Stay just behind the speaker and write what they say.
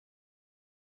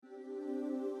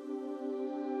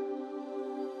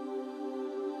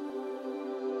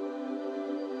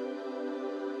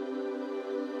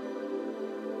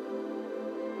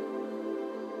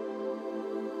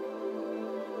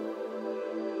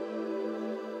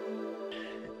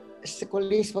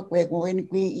sikolis wakwegoin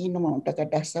kui ino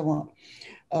takadasama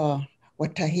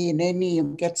watahi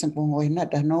neni get some pohoina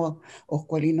da no o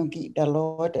kolino ki da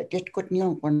lo da jet kut ni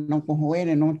on no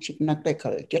pohoene no chik nak de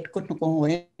kal jet kut no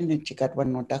pohoene chikat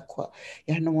wan no dakwa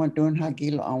ya no wan don ha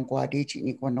gilo an kwadi chi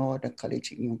ni kono da kali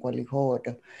chi ni kwali ho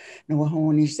da no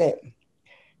honi se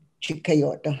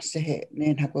chikayota se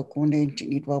nen ha ko kune chi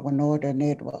ni wa wano da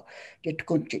netwa jet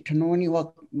kut chi tnoni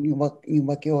wa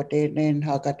kyote nen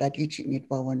ha kata chi ni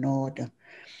wa wano da.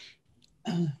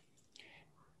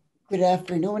 Good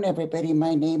afternoon, everybody.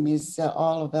 My name is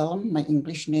Olive Elm, my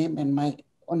English name, and my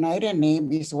Oneida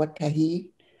name is Watahi,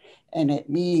 and it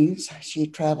means she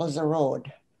travels a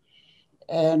road.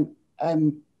 And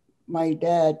my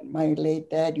late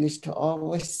dad used to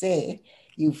always say,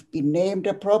 you've been named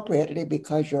appropriately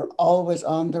because you're always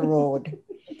on the road.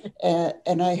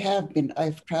 And I have been.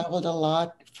 I've traveled a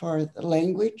lot for the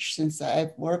language since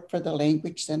I've worked for the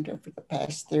Language Center for the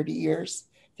past 30 years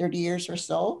or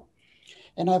so.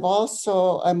 And I'm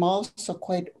also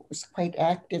was quite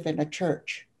active in a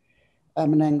church.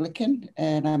 I'm an Anglican,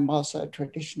 and I'm also a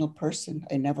traditional person.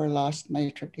 I never lost my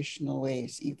traditional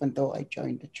ways, even though I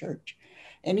joined the church.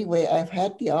 Anyway, I've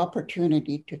had the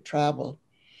opportunity to travel.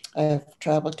 I've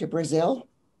traveled to Brazil,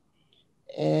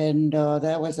 and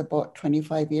that was about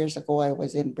 25 years ago. I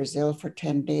was in Brazil for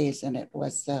 10 days, and it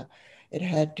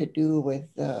had to do with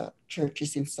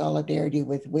churches in solidarity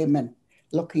with women,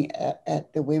 looking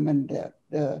at the women,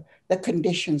 the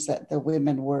conditions that the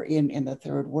women were in the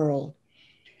third world.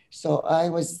 So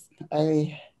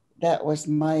that was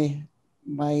my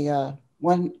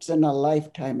once in a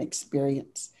lifetime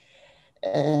experience.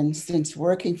 And since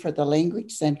working for the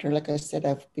Language Center, like I said,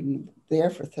 I've been there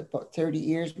for about 30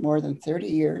 years, more than 30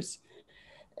 years.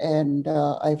 And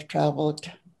I've traveled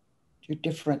to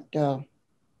different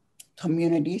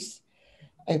communities.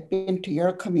 I've been to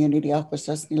your community,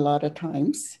 Akwesasne, a lot of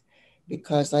times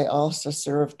because I also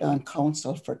served on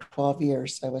council for 12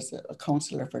 years. I was a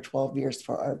counselor for 12 years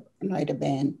for our Oneida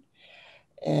band.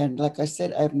 And like I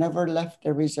said, I've never left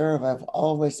the reserve. I've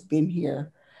always been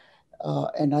here.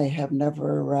 And I have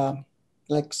never,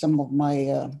 like some of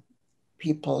my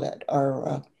people that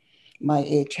are my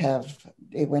age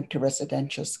they went to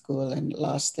residential school and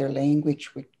lost their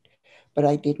language, but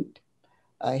I didn't.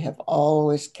 I have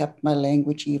always kept my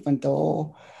language, even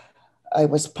though I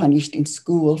was punished in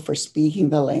school for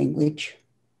speaking the language.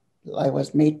 I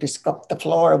was made to scrub the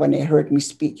floor when they heard me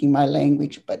speaking my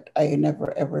language, but I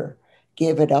never ever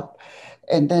gave it up.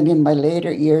 And then in my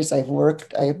later years, I've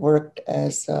worked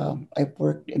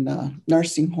in a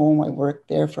nursing home. I worked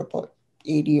there for about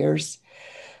 8 years.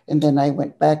 And then I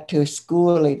went back to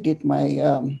school. I did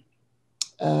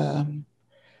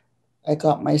I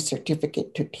got my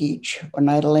certificate to teach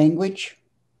Oneida language,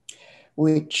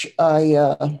 which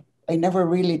I never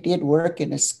really did work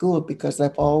in a school because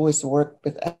I've always worked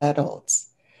with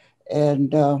adults.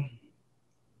 And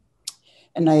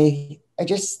I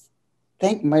just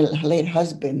thank my late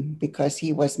husband because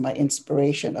he was my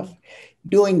inspiration of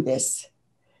doing this,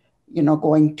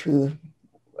 going to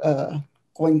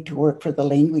work for the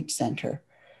Language Center.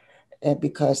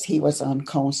 Because he was on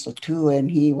council too,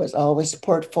 and he was always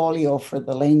portfolio for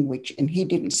the language, and he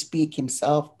didn't speak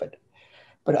himself, but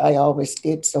I always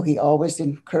did. So he always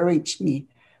encouraged me.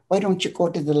 Why don't you go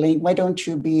to the language? Why don't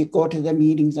you go to the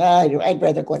meetings? I'd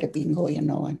rather go to bingo,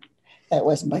 And that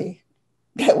was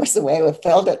the way I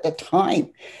felt at the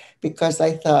time, because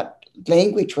I thought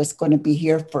language was going to be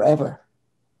here forever.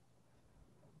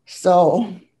 So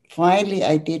finally,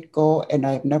 I did go, and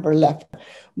I've never left.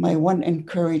 My one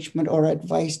encouragement or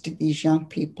advice to these young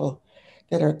people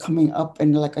that are coming up,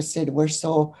 and like I said,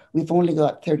 we've only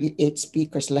got 38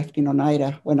 speakers left in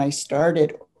Oneida. When I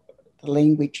started the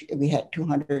language, we had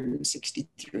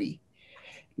 263.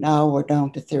 Now we're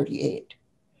down to 38.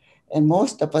 And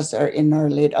most of us are in our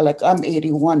like I'm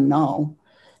 81 now,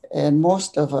 and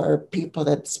most of our people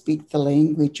that speak the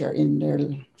language are in their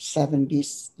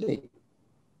 70s,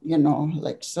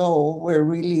 so we're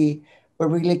really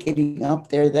getting up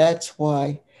there. That's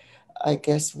why I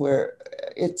guess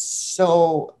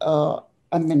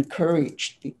I'm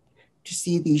encouraged to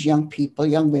see these young people,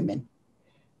 young women,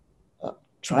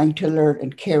 trying to learn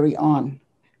and carry on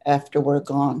after we're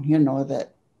gone,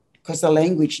 that because the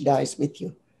language dies with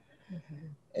you.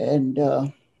 Mm-hmm.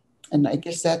 And I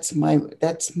guess that's my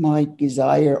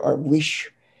desire or wish,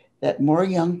 that more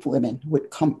young women would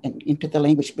come into the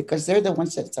language, because they're the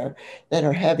ones that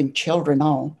are having children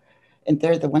now, and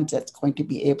they're the ones that's going to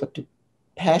be able to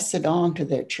pass it on to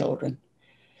their children,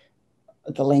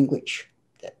 the language,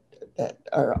 that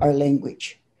our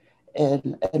language.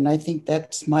 And I think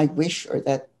that's my wish, or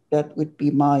that would be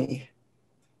my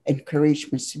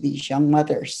encouragements to these young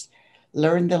mothers.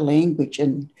 Learn the language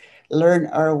and learn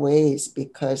our ways,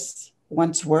 because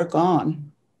once we're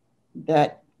gone,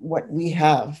 that what we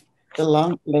have, the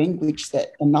language,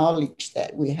 that the knowledge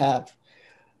that we have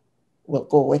will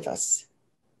go with us.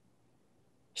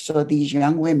 So these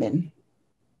young women,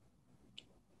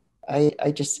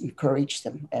 I just encourage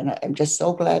them, and I'm just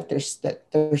so glad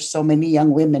there's so many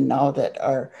young women now that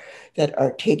are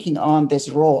taking on this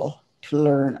role to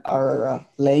learn our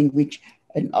language,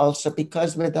 and also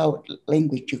because without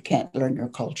language you can't learn your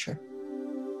culture.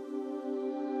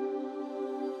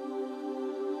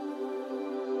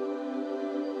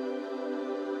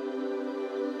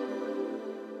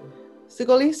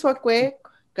 Sigoli swakwe,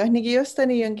 Kahnekiyóstha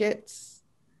ni yung gets.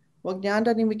 Wag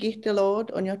nyanda ni mikihte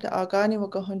lod, onyote agani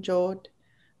wakahonjod.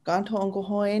 Ganto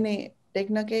ongohoene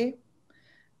degnage.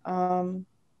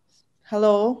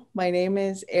 Hello, my name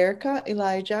is Erica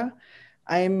Elijah.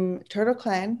 I'm Turtle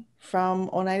Clan from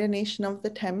Oneida Nation of the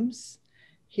Thames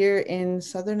here in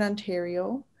Southern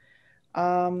Ontario.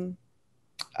 I'm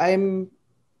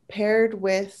paired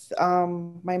with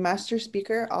my master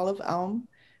speaker, Olive Elm,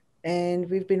 and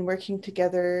we've been working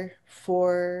together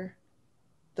for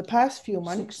the past few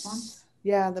months. 6 months?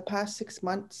 Yeah, the past 6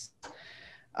 months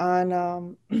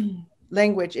on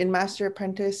language in Master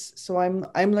Apprentice. So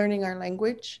I'm learning our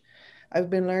language. I've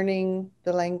been learning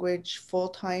the language full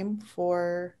time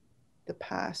for the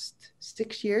past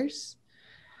 6 years.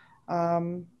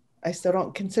 I still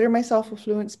don't consider myself a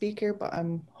fluent speaker, but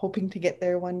I'm hoping to get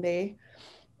there one day.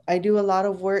 I do a lot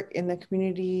of work in the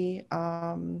community.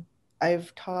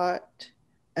 I've taught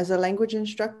as a language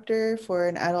instructor for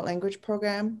an adult language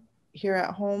program here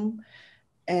at home,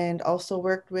 and also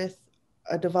worked with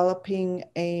developing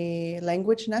a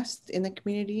language nest in the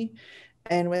community.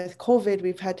 And with COVID,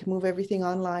 we've had to move everything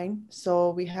online.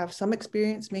 So we have some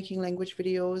experience making language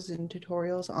videos and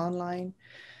tutorials online,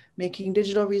 making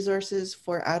digital resources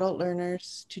for adult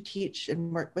learners to teach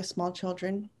and work with small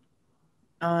children.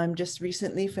 Just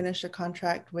recently finished a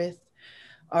contract with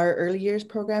our early years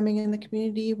programming in the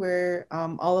community, where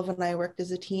Olive and I worked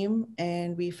as a team,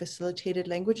 and we facilitated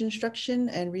language instruction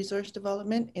and resource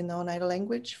development in the Oneida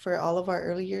language for all of our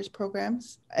early years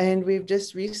programs. And we've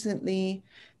just recently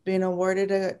been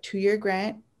awarded a 2-year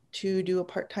grant to do a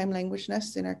part-time language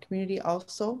nest in our community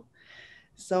also.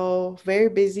 So very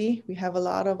busy. We have a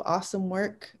lot of awesome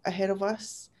work ahead of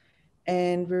us.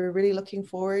 And we're really looking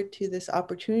forward to this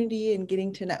opportunity and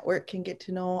getting to network and get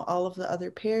to know all of the other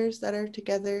pairs that are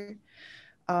together.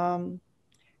 And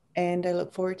I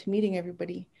look forward to meeting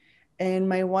everybody. And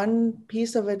my one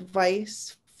piece of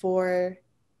advice for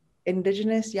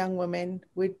Indigenous young women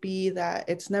would be that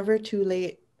it's never too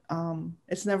late.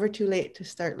 It's never too late to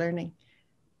start learning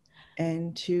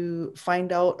and to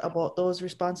find out about those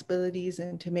responsibilities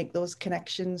and to make those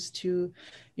connections to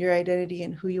your identity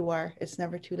and who you are. It's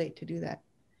never too late to do that.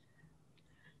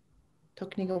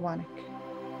 Toknigawanik.